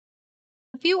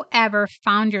Have you ever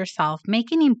found yourself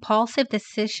making impulsive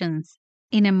decisions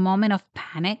in a moment of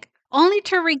panic, only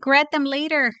to regret them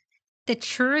later? The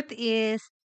truth is,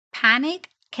 panic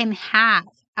can have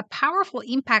a powerful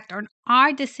impact on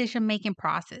our decision making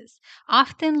process,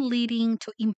 often leading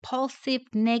to impulsive,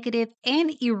 negative,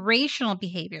 and irrational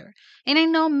behavior. And I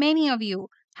know many of you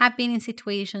have been in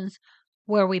situations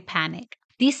where we panic.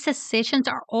 These decisions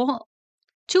are all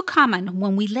too common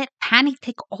when we let panic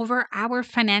take over our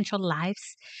financial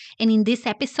lives. And in this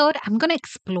episode, I'm going to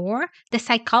explore the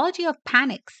psychology of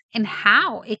panics and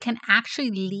how it can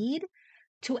actually lead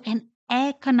to an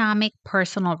economic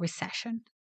personal recession.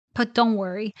 But don't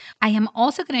worry, I am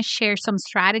also going to share some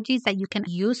strategies that you can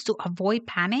use to avoid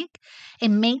panic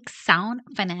and make sound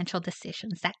financial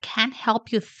decisions that can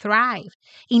help you thrive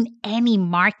in any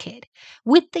market.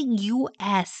 With the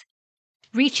US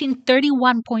reaching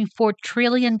 $31.4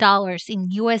 trillion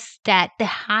in US debt, the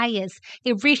highest.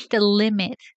 It reached the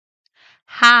limit.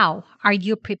 How are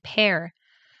you prepared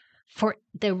for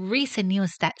the recent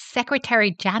news that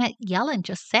Secretary Janet Yellen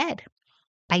just said?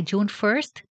 By June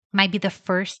 1st, might be the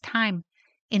first time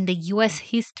in the US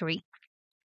history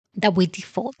that we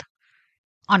default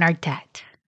on our debt.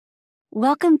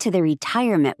 Welcome to the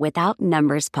Retirement Without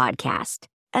Numbers podcast,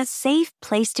 a safe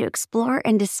place to explore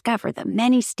and discover the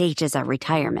many stages of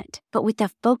retirement, but with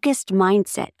a focused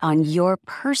mindset on your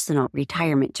personal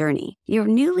retirement journey, your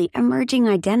newly emerging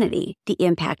identity, the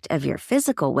impact of your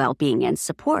physical well-being and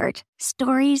support,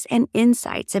 stories and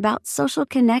insights about social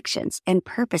connections and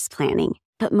purpose planning.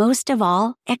 But most of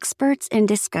all, experts and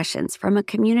discussions from a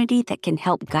community that can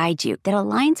help guide you, that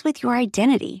aligns with your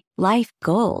identity, life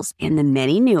goals, and the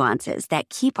many nuances that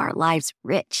keep our lives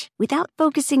rich without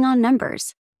focusing on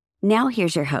numbers. Now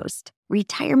here's your host,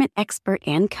 retirement expert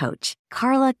and coach,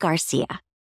 Carla Garcia.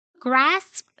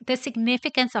 Grasp the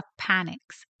significance of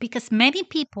panics because many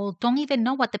people don't even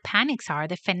know what the panics are,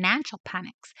 the financial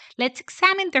panics. Let's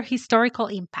examine their historical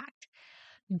impact.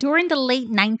 During the late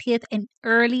 19th and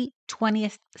early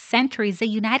 20th centuries, the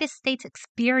United States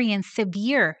experienced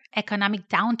severe economic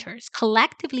downturns,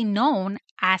 collectively known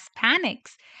as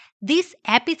panics. These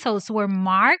episodes were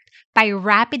marked by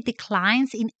rapid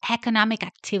declines in economic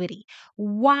activity,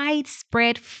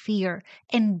 widespread fear,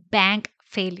 and bank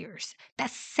failures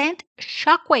that sent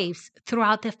shockwaves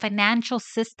throughout the financial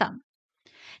system.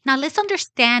 Now, let's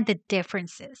understand the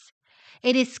differences.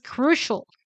 It is crucial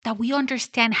that we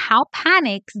understand how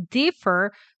panics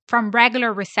differ from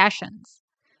regular recessions.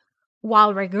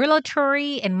 While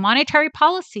regulatory and monetary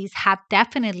policies have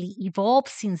definitely evolved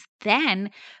since then,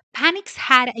 panics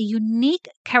had a unique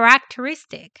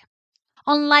characteristic.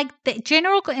 Unlike the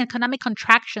general economic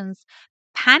contractions,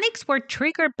 panics were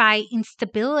triggered by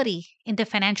instability in the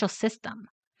financial system,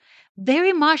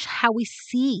 very much how we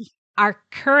see our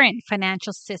current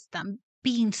financial system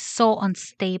being so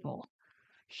unstable.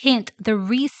 Hint the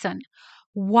reason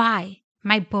why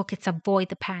my book is Avoid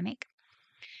the Panic.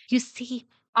 You see,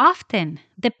 often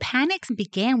the panics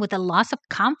began with a loss of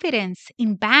confidence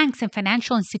in banks and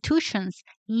financial institutions,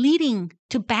 leading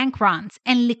to bank runs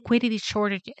and liquidity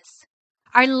shortages.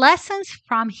 Our lessons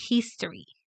from history.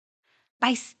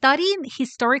 By studying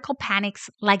historical panics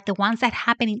like the ones that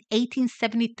happened in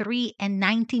 1873 and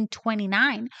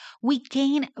 1929, we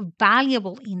gain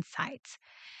valuable insights.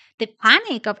 The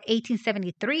panic of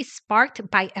 1873, sparked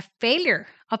by a failure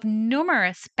of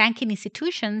numerous banking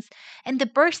institutions and the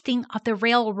bursting of the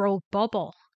railroad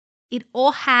bubble. It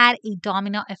all had a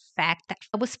domino effect that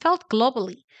was felt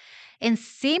globally. And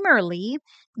similarly,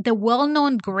 the well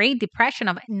known Great Depression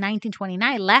of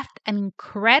 1929 left an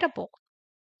incredible,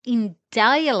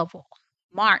 indelible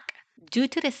mark due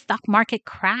to the stock market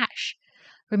crash.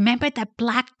 Remember that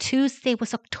Black Tuesday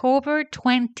was October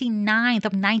 29th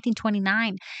of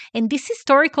 1929, and these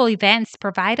historical events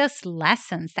provide us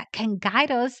lessons that can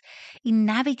guide us in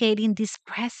navigating these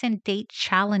present day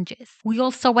challenges. We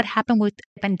all saw what happened with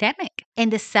the pandemic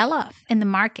and the sell-off in the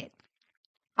market.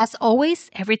 As always,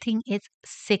 everything is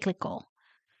cyclical,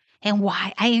 and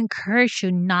why I encourage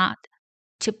you not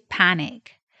to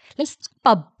panic. Let's talk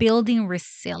about building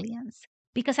resilience.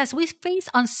 Because as we face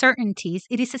uncertainties,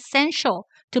 it is essential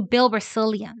to build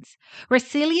resilience.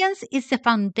 Resilience is the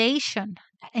foundation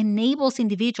that enables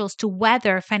individuals to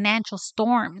weather financial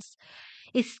storms.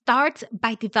 It starts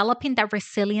by developing that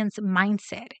resilience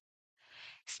mindset.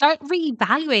 Start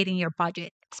reevaluating your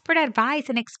budget, expert advice,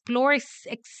 and explore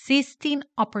existing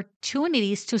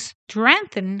opportunities to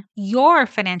strengthen your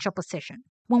financial position.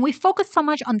 When we focus so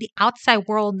much on the outside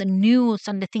world, the news,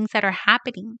 on the things that are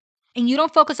happening, and you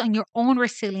don't focus on your own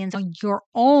resilience, on your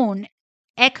own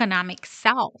economic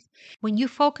self. When you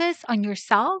focus on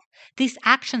yourself, these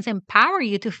actions empower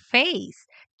you to face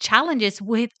challenges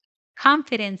with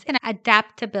confidence and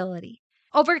adaptability.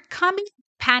 Overcoming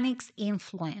panic's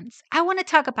influence. I want to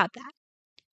talk about that.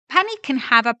 Panic can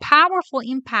have a powerful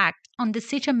impact on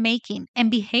decision making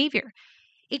and behavior.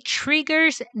 It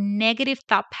triggers negative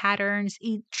thought patterns,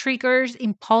 it triggers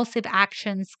impulsive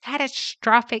actions,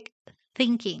 catastrophic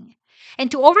thinking. And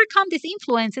to overcome these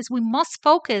influences, we must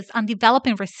focus on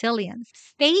developing resilience.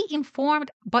 Stay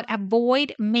informed, but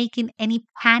avoid making any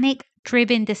panic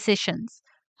driven decisions.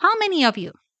 How many of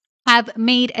you have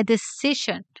made a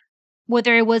decision,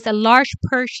 whether it was a large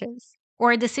purchase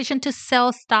or a decision to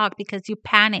sell stock because you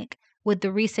panic with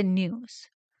the recent news?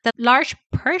 The large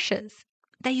purchase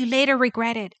that you later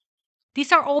regretted.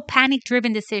 These are all panic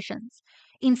driven decisions.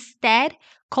 Instead,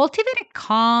 cultivate a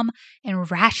calm and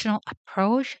rational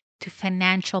approach to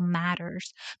financial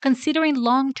matters, considering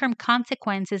long term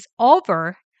consequences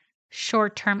over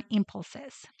short term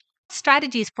impulses.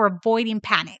 Strategies for avoiding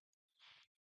panic.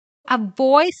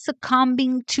 Avoid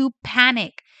succumbing to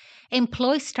panic.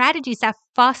 Employ strategies that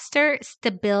foster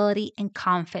stability and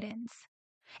confidence.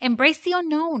 Embrace the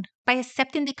unknown by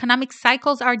accepting the economic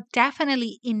cycles are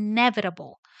definitely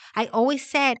inevitable. I always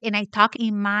said, and I talk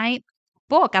in my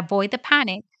book, Avoid the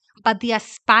Panic, about the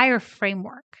Aspire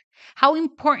framework. How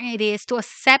important it is to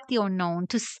accept the unknown,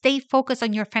 to stay focused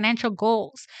on your financial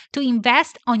goals, to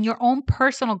invest on your own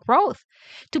personal growth,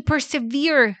 to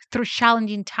persevere through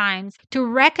challenging times, to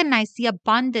recognize the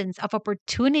abundance of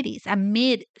opportunities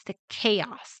amid the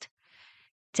chaos.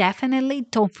 Definitely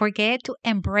don't forget to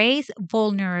embrace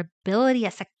vulnerability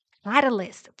as a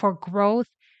catalyst for growth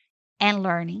and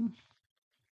learning.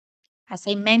 As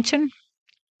I mentioned,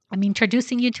 I'm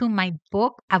introducing you to my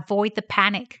book, Avoid the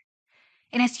Panic.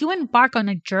 And as you embark on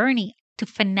a journey to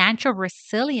financial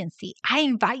resiliency, I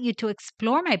invite you to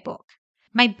explore my book.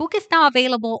 My book is now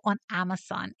available on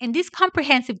Amazon, and this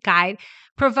comprehensive guide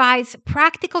provides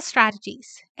practical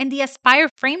strategies and the Aspire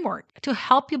framework to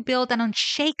help you build an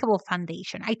unshakable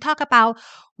foundation. I talk about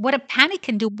what a panic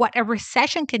can do, what a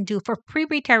recession can do for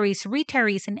pre-retirees,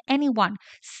 retirees, and anyone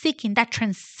seeking that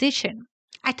transition.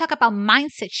 I talk about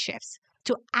mindset shifts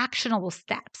to actionable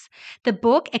steps. The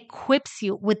book equips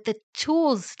you with the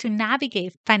tools to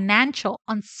navigate financial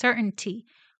uncertainty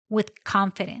with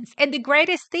confidence. And the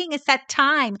greatest thing is that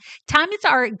time is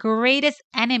our greatest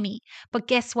enemy. But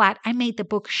guess what? I made the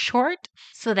book short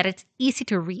so that it's easy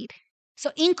to read.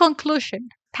 So, in conclusion,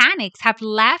 panics have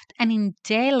left an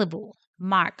indelible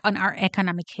mark on our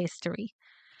economic history.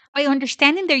 By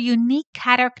understanding their unique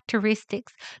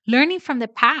characteristics, learning from the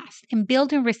past, and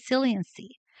building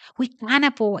resiliency, we can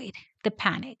avoid the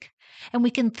panic and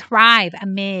we can thrive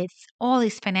amidst all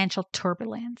this financial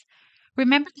turbulence.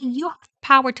 Remember that you have the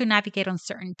power to navigate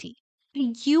uncertainty.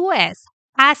 The U.S.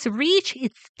 has reached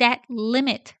its debt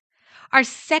limit. Our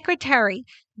Secretary,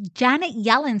 Janet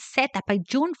Yellen, said that by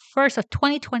June 1st of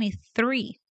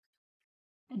 2023,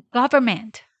 the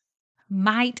government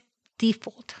might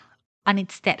default on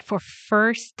its debt for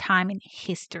first time in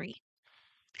history.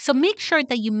 So make sure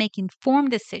that you make informed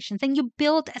decisions and you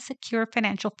build a secure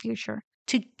financial future.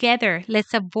 Together,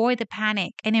 let's avoid the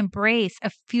panic and embrace a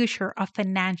future of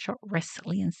financial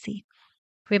resiliency.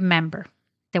 Remember,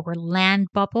 there were land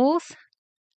bubbles,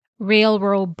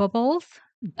 railroad bubbles,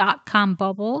 dot-com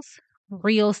bubbles,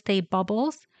 real estate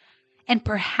bubbles, and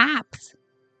perhaps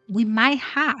we might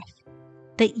have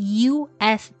the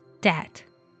U.S. debt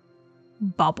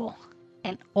bubble.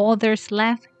 And all there's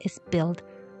left is build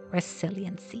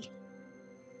resiliency.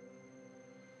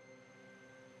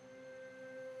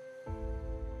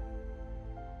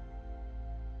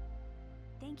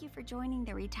 Thank you for joining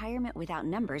the Retirement Without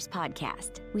Numbers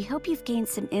podcast. We hope you've gained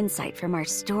some insight from our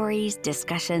stories,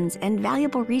 discussions, and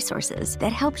valuable resources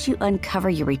that helps you uncover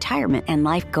your retirement and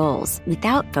life goals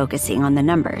without focusing on the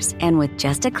numbers. And with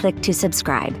just a click to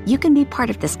subscribe, you can be part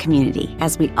of this community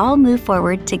as we all move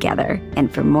forward together.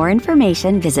 And for more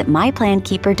information, visit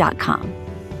myplankeeper.com.